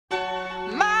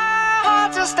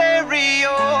a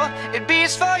stereo, it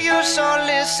beats for you, so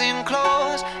listen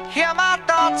close. Hear my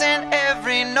thoughts in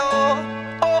every note.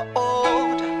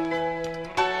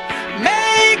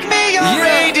 Make me your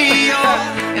radio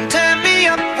and turn me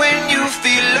up when you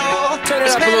feel low.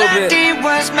 This melody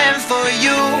was meant for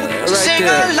you, so sing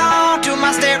along to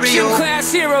my stereo.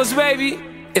 Class heroes, baby.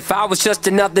 If I was just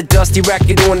another dusty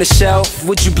record on the shelf,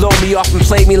 would you blow me off and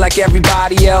play me like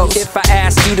everybody else? If I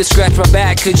asked you to scratch my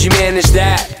back, could you manage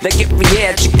that? Like if we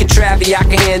had chicken Travie, I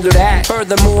can handle that.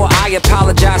 Furthermore, I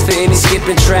apologize for any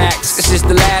skipping tracks. This is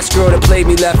the last girl that played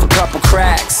me, left a couple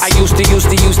cracks. I used to,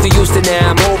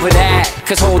 now I'm over that.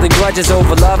 Cause holding grudges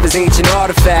over love is ancient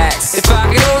artifacts. If I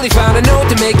could only find a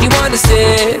note to make you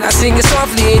understand, I sing it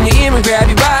softly in your ear and grab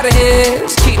you by the head.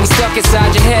 Just keep me stuck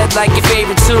inside your head like your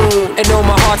favorite tune, and know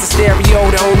my heart's a stereo,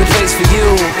 the only place for you.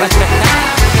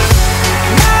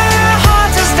 My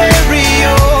heart's a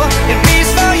stereo, it beats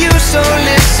for you, so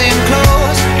listen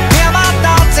close. Hear my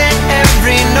thoughts in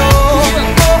every note.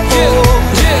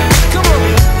 Come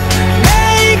on.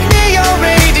 Make me your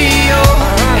radio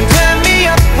and turn me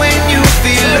up when you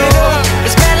feel low.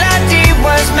 This melody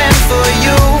was meant for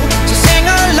you, so sing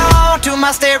along to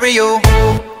my stereo.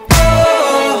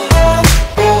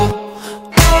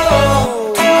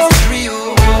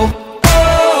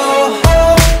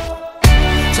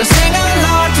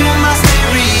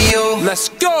 Let's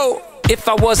go! If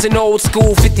I was an old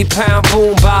school 50-pound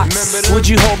boombox, would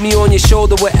you hold me on your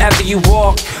shoulder wherever you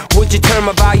walk? Would you turn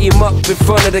my volume up in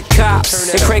front of the cops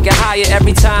and crank it higher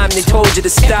every time they told you to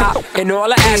stop? And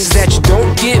all I ask is that you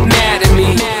don't get mad at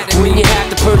me when you have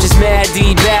to purchase Mad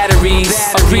D batteries.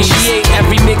 Appreciate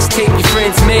every mixtape your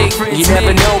friends make. You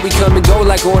never know, we come and go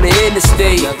like on the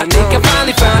interstate. I think I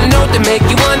finally found a note to make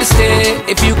you understand.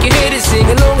 If you can hit it, sing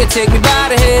along and take me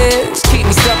by the hand. Just keep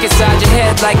me stuck inside your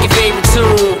head like your favorite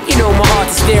tune. You know my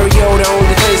heart's a stereo.